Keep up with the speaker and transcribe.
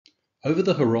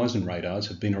Over-the-horizon radars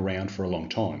have been around for a long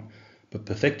time, but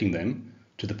perfecting them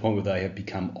to the point where they have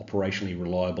become operationally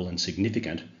reliable and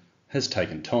significant has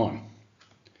taken time.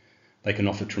 They can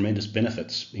offer tremendous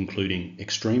benefits, including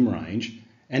extreme range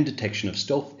and detection of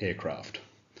stealth aircraft,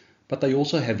 but they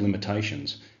also have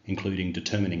limitations, including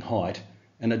determining height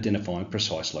and identifying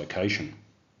precise location.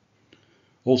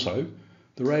 Also,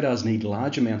 the radars need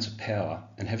large amounts of power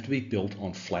and have to be built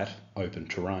on flat, open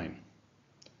terrain.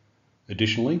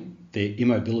 Additionally, their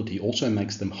immobility also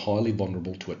makes them highly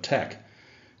vulnerable to attack,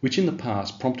 which in the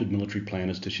past prompted military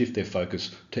planners to shift their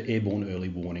focus to airborne early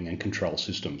warning and control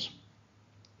systems.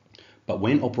 But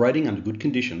when operating under good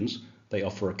conditions, they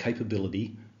offer a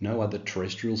capability no other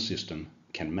terrestrial system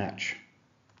can match.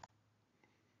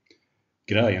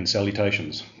 G'day and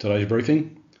salutations. Today's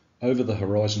briefing,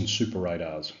 over-the-horizon super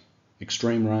radars,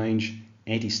 extreme range,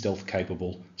 anti-stealth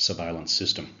capable surveillance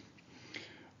system.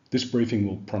 This briefing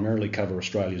will primarily cover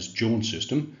Australia's Dawn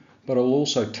system, but I'll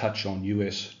also touch on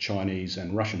US, Chinese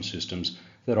and Russian systems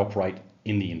that operate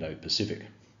in the Indo-Pacific.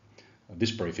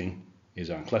 This briefing is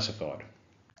unclassified.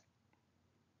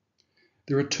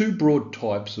 There are two broad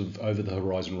types of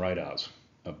over-the-horizon radars,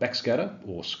 backscatter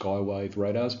or skywave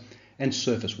radars and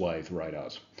surface wave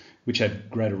radars, which have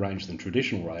greater range than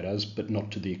traditional radars but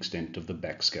not to the extent of the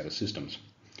backscatter systems.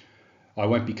 I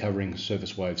won't be covering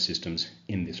surface wave systems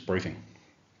in this briefing.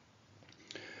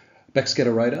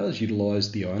 Backscatter radars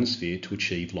utilise the ionosphere to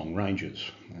achieve long ranges,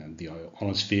 the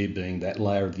ionosphere being that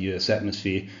layer of the Earth's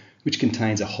atmosphere which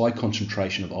contains a high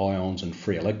concentration of ions and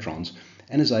free electrons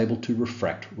and is able to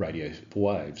refract radio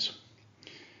waves.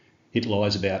 It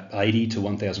lies about 80 to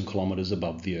 1,000 kilometres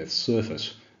above the Earth's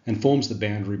surface and forms the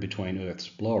boundary between Earth's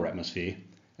lower atmosphere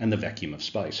and the vacuum of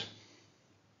space.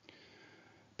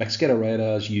 Backscatter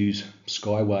radars use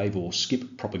skywave or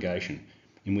skip propagation,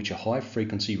 in which a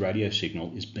high-frequency radio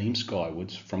signal is beamed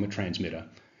skywards from a transmitter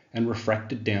and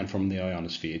refracted down from the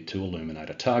ionosphere to illuminate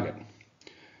a target.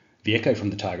 The echo from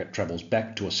the target travels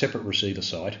back to a separate receiver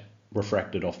site,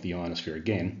 refracted off the ionosphere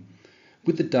again,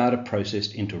 with the data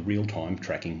processed into real-time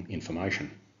tracking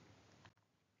information.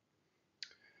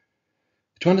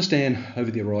 To understand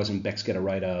over-the-horizon backscatter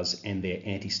radars and their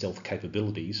anti-stealth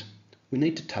capabilities, we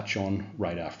need to touch on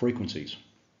radar frequencies.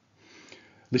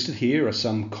 Listed here are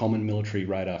some common military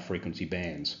radar frequency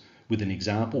bands, with an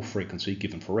example frequency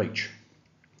given for each.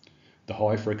 The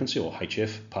high frequency, or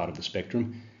HF, part of the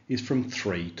spectrum is from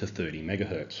 3 to 30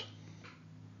 MHz.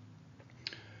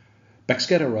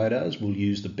 Backscatter radars will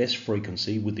use the best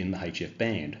frequency within the HF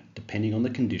band, depending on the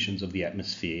conditions of the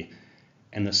atmosphere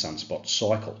and the sunspot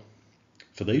cycle.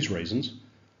 For these reasons,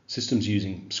 systems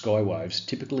using skywaves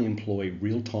typically employ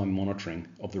real-time monitoring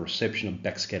of the reception of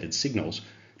backscattered signals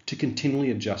to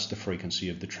continually adjust the frequency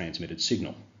of the transmitted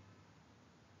signal.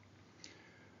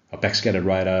 Backscatter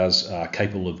radars are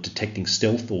capable of detecting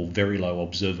stealth or very low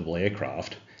observable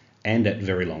aircraft and at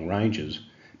very long ranges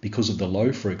because of the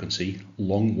low frequency,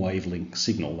 long wavelength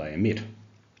signal they emit.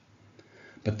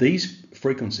 But these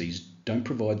frequencies don't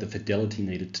provide the fidelity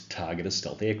needed to target a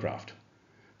stealth aircraft.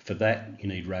 For that, you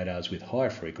need radars with higher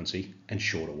frequency and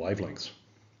shorter wavelengths.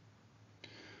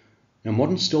 Now,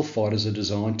 modern stealth fighters are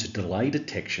designed to delay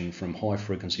detection from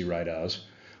high-frequency radars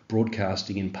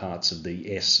broadcasting in parts of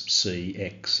the S, C,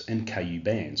 X and Ku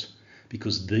bands,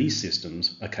 because these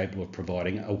systems are capable of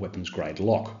providing a weapons-grade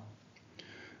lock.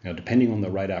 Now, depending on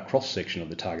the radar cross-section of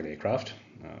the target aircraft,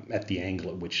 at the angle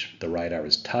at which the radar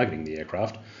is targeting the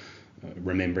aircraft,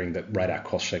 remembering that radar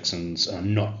cross-sections are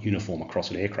not uniform across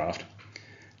an aircraft,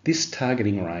 this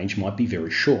targeting range might be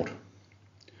very short.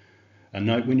 And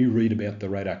note, when you read about the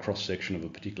radar cross-section of a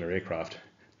particular aircraft,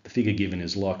 the figure given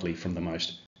is likely from the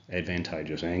most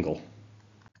advantageous angle.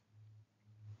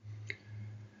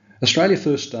 Australia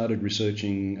first started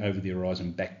researching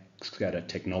over-the-horizon backscatter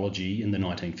technology in the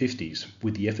 1950s,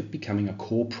 with the effort becoming a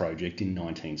core project in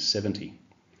 1970.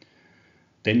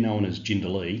 Then known as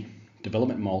Jindalee,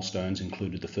 development milestones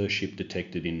included the first ship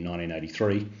detected in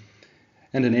 1983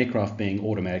 and an aircraft being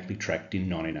automatically tracked in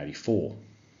 1984.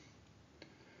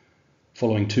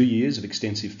 Following 2 years of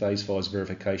extensive phase 5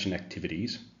 verification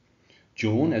activities,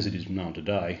 Dawn, as it is known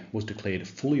today, was declared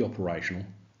fully operational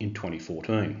in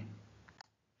 2014.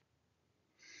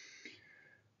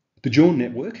 The Dawn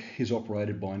network is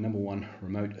operated by a number 1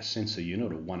 remote sensor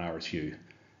unit, or 1RSU,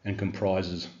 and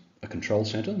comprises a control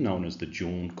centre known as the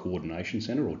Dawn Coordination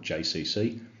Centre, or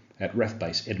JCC, at RAF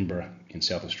Base Edinburgh in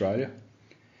South Australia,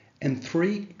 and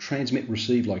 3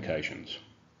 transmit-receive locations: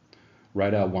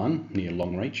 Radar 1 near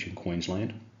Longreach in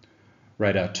Queensland,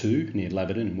 Radar 2 near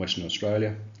Laverton in Western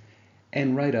Australia,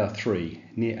 and Radar 3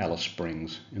 near Alice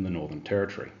Springs in the Northern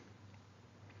Territory.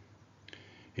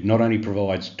 It not only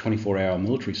provides 24-hour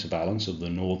military surveillance of the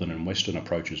northern and western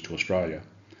approaches to Australia,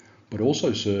 but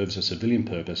also serves a civilian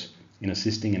purpose in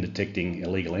assisting and detecting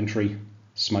illegal entry,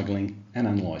 smuggling and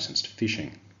unlicensed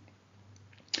fishing.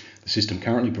 The system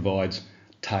currently provides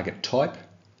target type,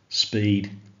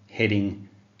 speed, heading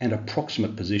and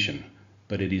approximate position,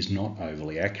 but it is not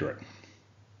overly accurate.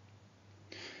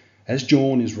 As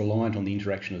JORN is reliant on the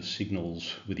interaction of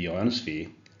signals with the ionosphere,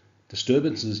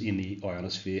 disturbances in the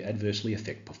ionosphere adversely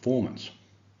affect performance.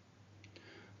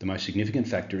 The most significant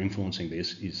factor influencing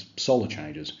this is solar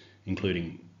changes,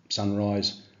 including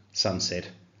sunrise, sunset,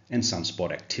 and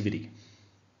sunspot activity.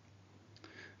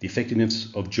 The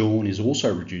effectiveness of JORN is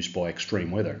also reduced by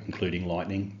extreme weather, including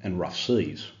lightning and rough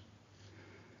seas.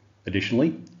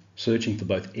 Additionally, searching for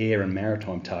both air and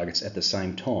maritime targets at the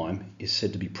same time is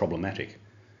said to be problematic,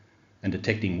 and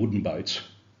detecting wooden boats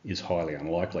is highly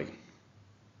unlikely.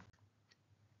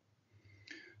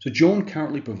 So JORN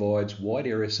currently provides wide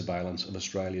area surveillance of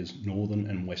Australia's northern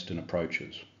and western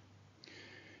approaches.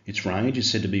 Its range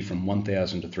is said to be from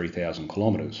 1,000 to 3,000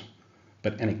 kilometres,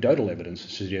 but anecdotal evidence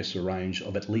suggests a range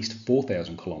of at least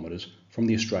 4,000 kilometres from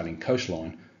the Australian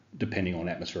coastline, depending on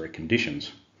atmospheric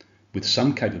conditions, with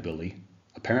some capability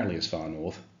apparently as far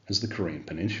north as the Korean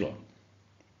Peninsula.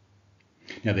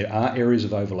 Now, there are areas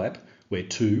of overlap where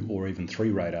 2 or even 3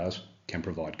 radars can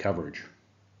provide coverage.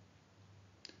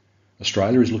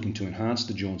 Australia is looking to enhance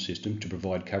the JORN system to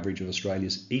provide coverage of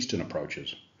Australia's eastern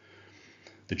approaches.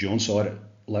 The JORN site at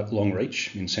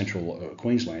Longreach in central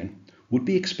Queensland would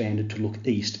be expanded to look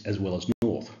east as well as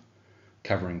north,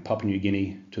 covering Papua New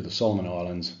Guinea to the Solomon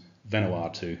Islands,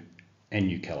 Vanuatu and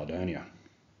New Caledonia.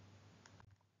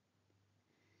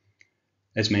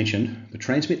 As mentioned, the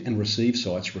transmit and receive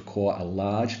sites require a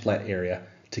large flat area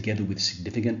together with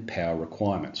significant power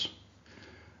requirements.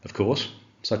 Of course,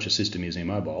 such a system is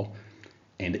immobile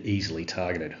and easily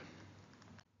targeted.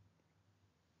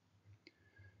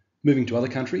 Moving to other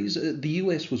countries, the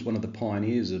US was one of the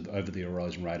pioneers of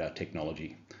over-the-horizon radar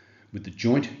technology, with the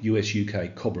joint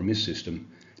US-UK Cobra-MISS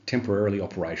system temporarily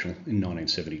operational in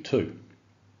 1972.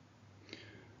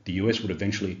 The US would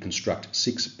eventually construct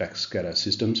 6 backscatter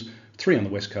systems, 3 on the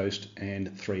west coast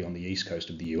and 3 on the east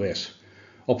coast of the US,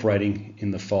 operating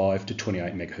in the 5 to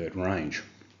 28 MHz range.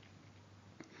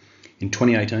 In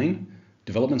 2018,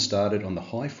 development started on the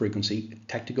high-frequency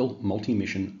tactical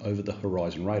multi-mission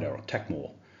over-the-horizon radar, or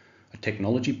TACMOR, a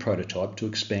technology prototype to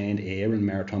expand air and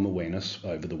maritime awareness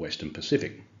over the Western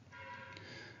Pacific.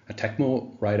 A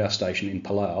TACMOR radar station in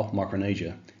Palau,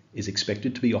 Micronesia, is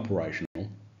expected to be operational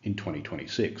in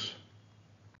 2026.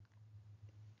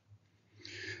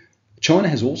 China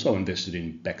has also invested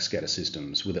in backscatter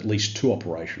systems, with at least 2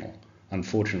 operational.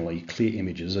 Unfortunately, clear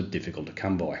images are difficult to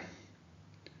come by.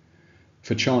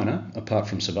 For China, apart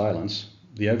from surveillance,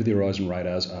 the over-the-horizon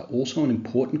radars are also an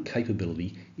important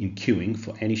capability in queuing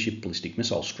for anti-ship ballistic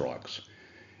missile strikes,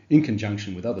 in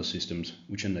conjunction with other systems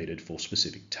which are needed for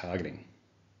specific targeting.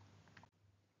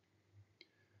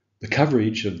 The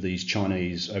coverage of these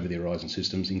Chinese over-the-horizon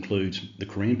systems includes the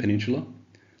Korean Peninsula,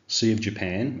 Sea of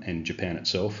Japan and Japan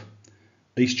itself,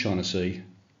 East China Sea,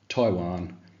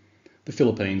 Taiwan, the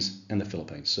Philippines and the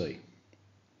Philippine Sea.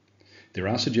 There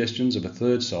are suggestions of a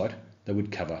third site that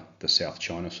would cover the South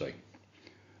China Sea.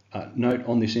 Note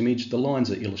on this image, the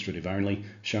lines are illustrative only,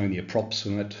 showing the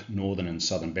approximate northern and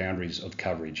southern boundaries of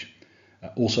coverage.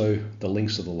 Also, the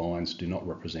lengths of the lines do not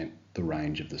represent the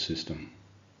range of the system.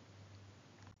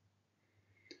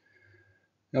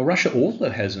 Now, Russia also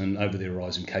has an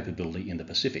over-the-horizon capability in the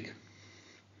Pacific.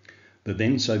 The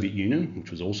then Soviet Union,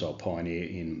 which was also a pioneer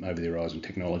in over-the-horizon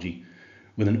technology,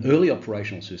 with an early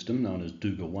operational system known as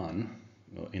Duga-1,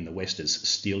 in the West as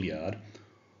Steelyard,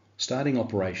 starting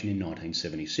operation in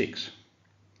 1976.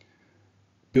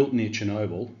 Built near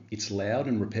Chernobyl, its loud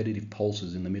and repetitive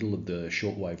pulses in the middle of the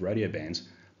shortwave radio bands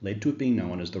led to it being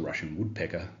known as the Russian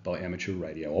woodpecker by amateur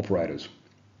radio operators.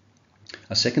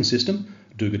 A second system,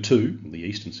 Duga-2, the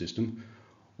eastern system,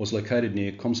 was located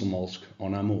near Komsomolsk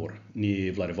on Amur,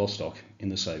 near Vladivostok in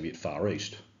the Soviet Far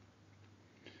East.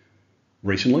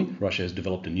 Recently, Russia has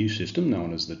developed a new system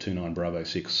known as the 29 Bravo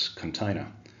 6 container,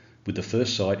 with the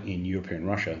first site in European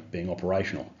Russia being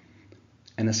operational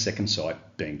and a second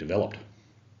site being developed.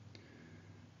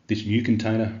 This new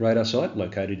container radar site,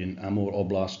 located in Amur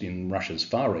Oblast in Russia's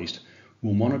Far East,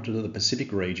 will monitor the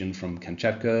Pacific region from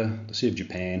Kamchatka, the Sea of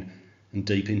Japan, and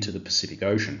deep into the Pacific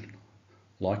Ocean,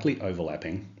 likely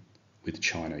overlapping with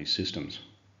Chinese systems.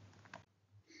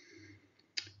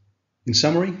 In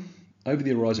summary,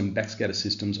 over-the-horizon backscatter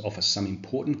systems offer some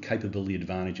important capability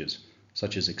advantages,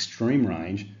 such as extreme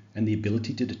range and the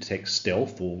ability to detect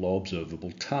stealth or low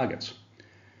observable targets.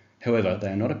 However,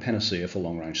 they are not a panacea for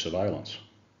long-range surveillance.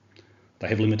 They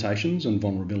have limitations and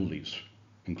vulnerabilities,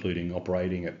 including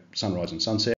operating at sunrise and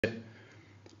sunset,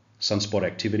 sunspot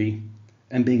activity,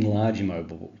 and being large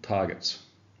immobile targets.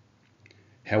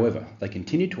 However, they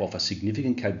continue to offer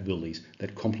significant capabilities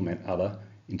that complement other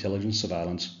intelligence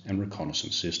surveillance and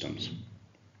reconnaissance systems.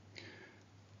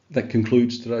 That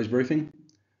concludes today's briefing.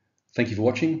 Thank you for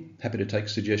watching. Happy to take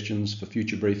suggestions for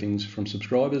future briefings from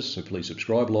subscribers, so please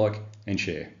subscribe, like, and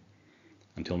share.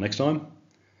 Until next time,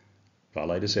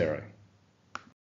 Vale de Cero.